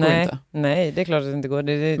finvin. Det går inte. Nej, det är klart att det inte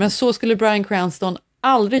går. Men så skulle Bryan Cranston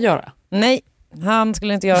aldrig göra. Nej, han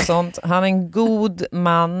skulle inte göra sånt. Han är en god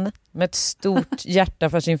man med ett stort hjärta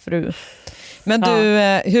för sin fru. Men du,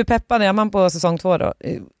 hur peppad är man på säsong 2 då?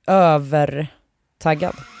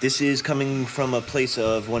 Taggad. This is coming from a place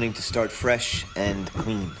of wanting to start fresh and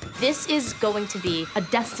clean. This is going to be a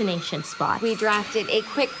destination spot. We drafted a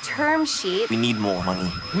quick term sheet. We need more money.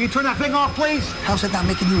 Will you turn that thing off, please? How's it not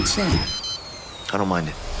making you insane? I don't mind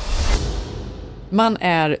it. Man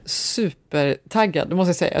är supertaggad, det måste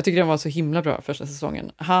jag säga. Jag tycker den var så himla bra första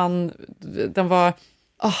säsongen. Den var...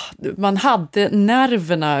 man hade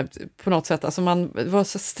nerverna på något sätt, alltså man var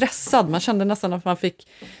så stressad, man kände nästan att man fick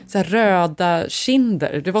så här röda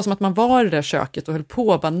kinder, det var som att man var i det där köket och höll på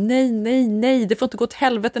och bara nej, det får inte gå åt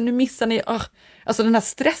helvete, nu missar ni, alltså den här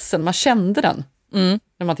stressen, man kände den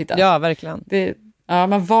när man tittade. Ja, verkligen.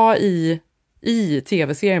 Man var i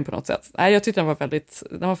tv-serien på något sätt. Nej, jag tyckte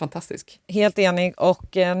den var fantastisk. Helt enig,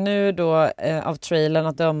 och nu då av trailern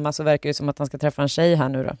att döma så verkar det som att han ska träffa en tjej här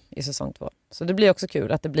nu då i säsong 2. Så det blir också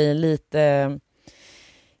kul att det blir lite,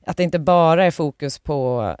 att det inte bara är fokus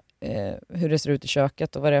på hur det ser ut i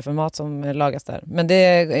köket och vad det är för mat som lagas där. Men det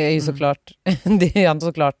är ju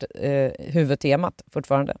såklart huvudtemat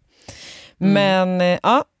fortfarande. Men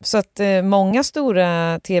så att många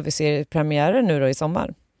stora tv-seriepremiärer nu då i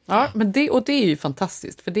sommar. Ja, men det är ju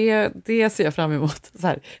fantastiskt, för det ser jag fram emot. Så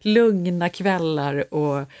här, lugna kvällar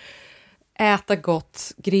och äta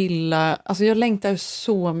gott, grilla. Alltså jag längtar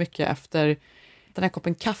så mycket efter den här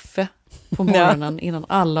koppen kaffe på morgonen innan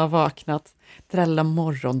alla har vaknat. Det där lilla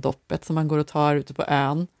morgondoppet som man går och tar ute på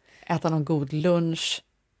ön. Äta någon god lunch.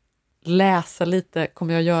 Läsa lite,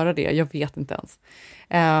 kommer jag göra det? Jag vet inte ens.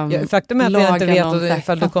 Faktum är att jag inte vet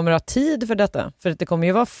ifall du kommer ha tid för detta. För det kommer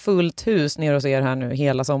ju vara fullt hus nere hos er här nu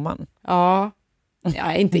hela sommaren. Ja,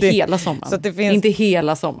 inte hela sommaren. Så det finns... Inte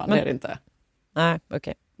hela sommaren, men... det är det inte. Nej,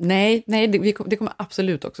 okej. Nej, det kommer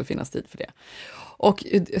absolut också finnas tid för det. Och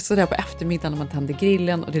så där på eftermiddagen när man tänder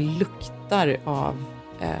grillen och det luktar av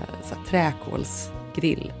så här,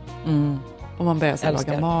 träkolsgrill. Och man börjar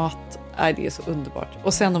laga mat. Det är så underbart.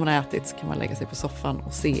 Och sen när man har ätit så kan man lägga sig på soffan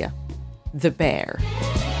och se The Bear.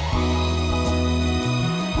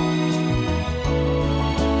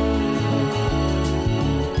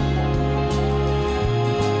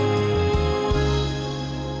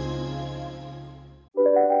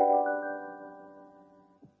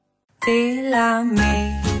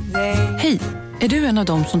 Hej, är du en av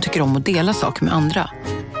dem som tycker om att dela saker med andra?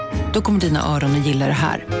 Då kommer dina öron att gilla det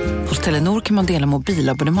här. Hos Telenor kan man dela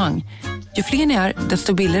mobilabonnemang. Ju fler ni är,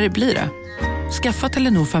 desto billigare blir det. Skaffa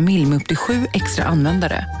Telenor familj med upp till 7 extra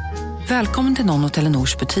användare. Välkommen till någon av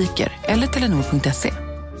Telenors butiker eller telenor.se.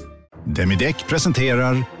 Demideck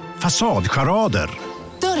presenterar Fasadcharader.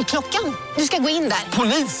 Dörrklockan. Du ska gå in där.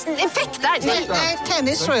 Polis? Effektar? Nej,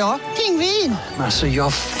 tennis tror jag. Pingvin. Alltså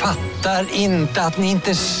jag fattar inte att ni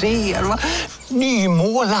inte ser. Va?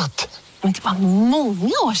 Nymålat. Men det var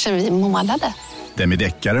många år sedan vi målade.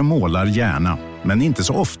 Demideckare målar gärna, men inte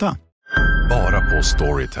så ofta. Bara på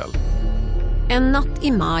Storytel. En natt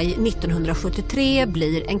i maj 1973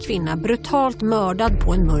 blir en kvinna brutalt mördad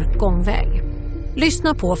på en mörk gångväg.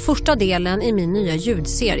 Lyssna på första delen i min nya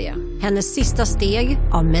ljudserie. Hennes sista steg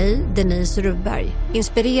av mig, Denise Rubberg.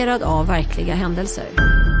 Inspirerad av verkliga händelser.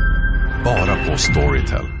 Bara på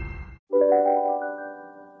Storytel.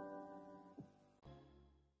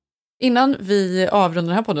 Innan vi avrundar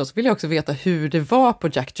den här podden så vill jag också veta hur det var på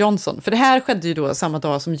Jack Johnson. För det här skedde ju då samma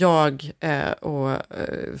dag som jag och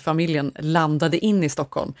familjen landade in i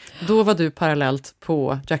Stockholm. Då var du parallellt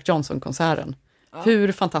på Jack Johnson-konserten. Ja.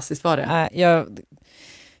 Hur fantastiskt var det?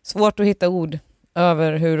 Svårt att hitta ord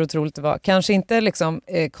över hur otroligt det var. Kanske inte liksom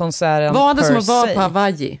konserten var det som att vara på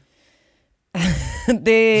Hawaii?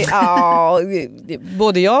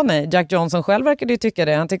 Både ja och nej. Jack Johnson själv verkade ju tycka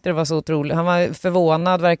det. Han tyckte det var så otroligt. Han var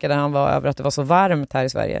förvånad verkade han vara över att det var så varmt här i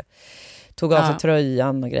Sverige. Tog av sig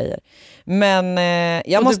tröjan och grejer. Men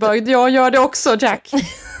jag gör det också, Jack.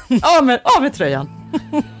 av med tröjan.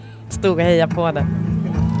 Stod och heja på det.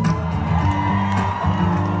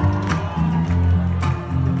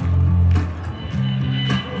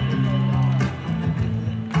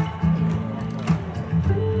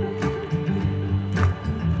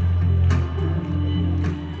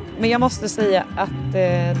 Men jag måste säga att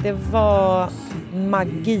det var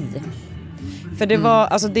magi. För det var,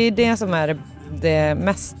 alltså det är det som är det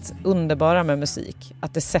mest underbara med musik.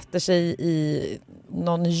 Att det sätter sig i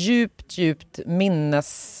någon djupt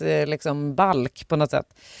minnes liksom balk på något sätt.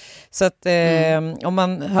 Så att om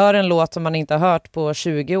man hör en låt som man inte har hört på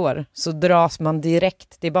 20 år så dras man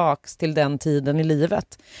direkt tillbaks till den tiden i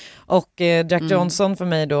livet. Och Jack Johnson för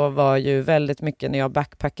mig då var ju väldigt mycket när jag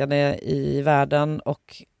backpackade i världen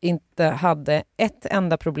och inte hade ett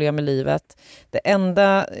enda problem i livet. Det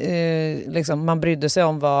enda liksom man brydde sig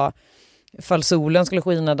om var ifall solen skulle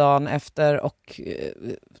skina dagen efter och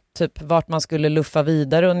typ vart man skulle luffa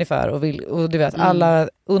vidare ungefär och du vet alla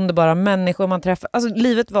underbara människor man träffar. Alltså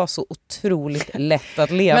livet var så otroligt lätt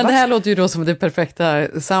att leva. Men det här låter ju då som det perfekta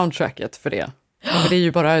soundtracket för det. För det är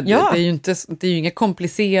ju bara det är ju inga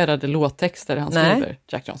komplicerade låttexter han skriver,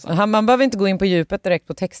 Jack Johnson. Man behöver inte gå in på djupet direkt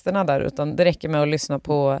på texterna där utan det räcker med att lyssna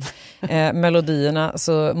på melodierna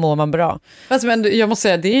så mår man bra. Fast, men jag måste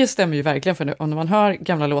säga, det stämmer ju verkligen för när man hör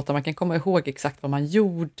gamla låtar man kan komma ihåg exakt vad man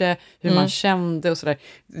gjorde, hur man kände och sådär.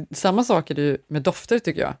 Samma sak är det ju med dofter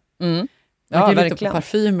tycker jag. Man kan lukta på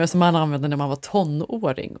parfymer som man använde när man var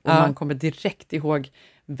tonåring och man kommer direkt ihåg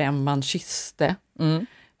vem man kysste,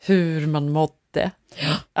 hur man mådde.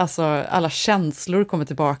 Alltså alla känslor kommer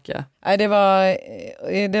tillbaka. Nej,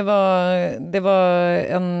 det var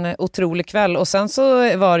en otrolig kväll och sen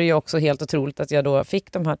så var det ju också helt otroligt att jag då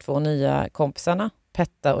fick de här 2 nya kompisarna,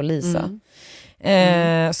 Petta och Lisa.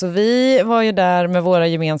 Så vi var ju där med våra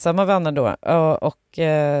gemensamma vänner då och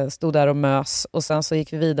stod där och mös och sen så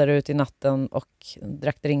gick vi vidare ut i natten och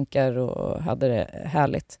drack drinkar och hade det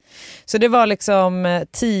härligt. Så det var liksom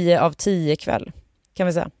 10 av 10 kväll kan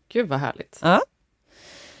vi säga. Gud vad härligt. Ja.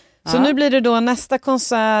 Så nu blir det då nästa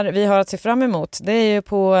konsert vi har att se fram emot. Det är ju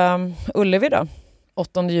på Ullevi då,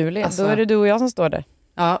 8 juli. Alltså, då är det du och jag som står där.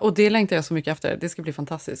 Ja, och det längtar jag så mycket efter. Det ska bli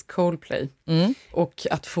fantastiskt. Coldplay. Och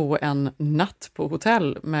att få en natt på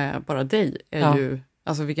hotell med bara dig är ju,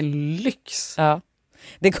 alltså vilken lyx. Ja.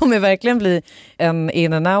 Det kommer verkligen bli en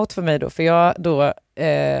in and out för mig då. För jag då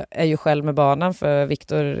är ju själv med barnen för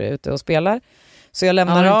Victor är ute och spelar. Så jag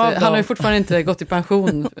lämnar av dem. Han har ju fortfarande inte gått i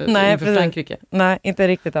pension inför Frankrike. Nej, inte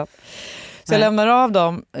riktigt än. Så jag lämnar av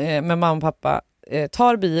dem med mamma och pappa,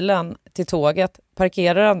 tar bilen till tåget,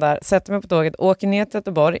 parkerar den där, sätter mig på tåget, åker ner till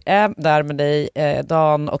Göteborg, är där med dig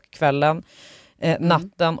dagen och kvällen,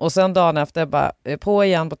 natten och sen dagen efter bara på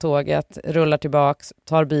igen på tåget, rullar tillbaks,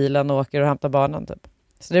 tar bilen och åker och hämtar barnen typ.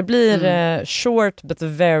 Så det blir short but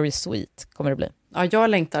very sweet kommer det bli. Ja, jag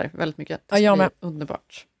längtar väldigt mycket. Det jag blir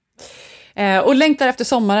underbart. Och längtar efter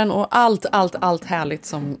sommaren och allt härligt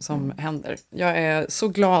som händer. Jag är så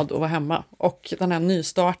glad att vara hemma. Och den här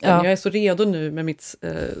nystarten. Jag är så redo nu med mitt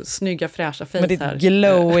snygga fräscha face här. Med ditt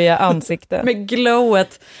glowiga ansikte. Med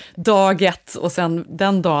glowet dag 1 och sen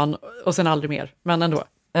den dagen och sen aldrig mer. Men ändå.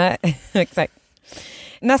 Exakt.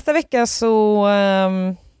 Nästa vecka så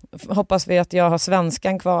hoppas vi att jag har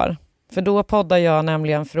svenskan kvar. För då poddar jag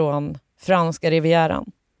nämligen från franska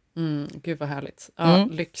rivieran. Gud vad härligt. Ja,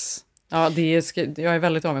 lyx. Ja, jag är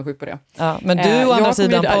väldigt avundsjuk på det. Ja, men du å andra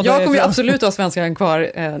sidan jag kommer ju absolut ha svenskan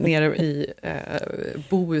kvar nere i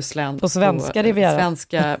Bohuslän. På svenska rivieran.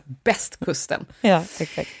 Svenska bästkusten. Ja,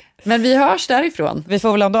 exakt. Men vi hörs därifrån. Vi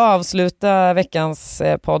får väl ändå avsluta veckans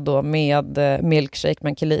podd då med Milkshake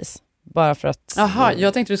med Kelis. Bara för att... Jaha,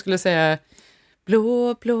 jag tänkte du skulle säga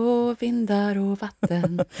blå, blå vindar och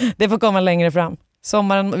vatten. Det får komma längre fram.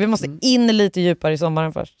 Sommaren, vi måste in lite djupare i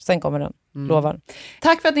sommaren först. Sen kommer den, lovar.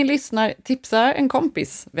 Tack för att ni lyssnar. Tipsa en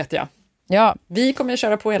kompis, vet jag. Ja. Vi kommer att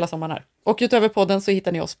köra på hela sommaren här. Och utöver podden så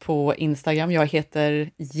hittar ni oss på Instagram. Jag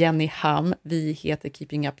heter Jenny Ham. Vi heter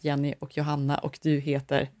Keeping Up Jenny och Johanna. Och du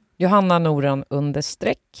heter... Johanna Noren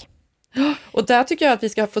 _ Och där tycker jag att vi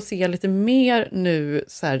ska få se lite mer nu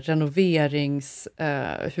så här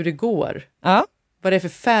hur det går. Ja. Vad det är för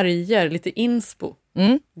färger, lite inspo.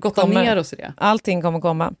 Gotta Kommer. ner oss i det. Allting kommer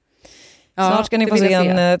komma. Ja, Snart ska ni få se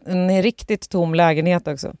en riktigt tom lägenhet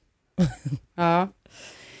också. Ja,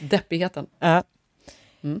 deppigheten. Ja.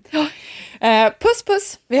 Puss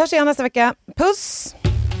puss! Vi hörs igen nästa vecka. Puss!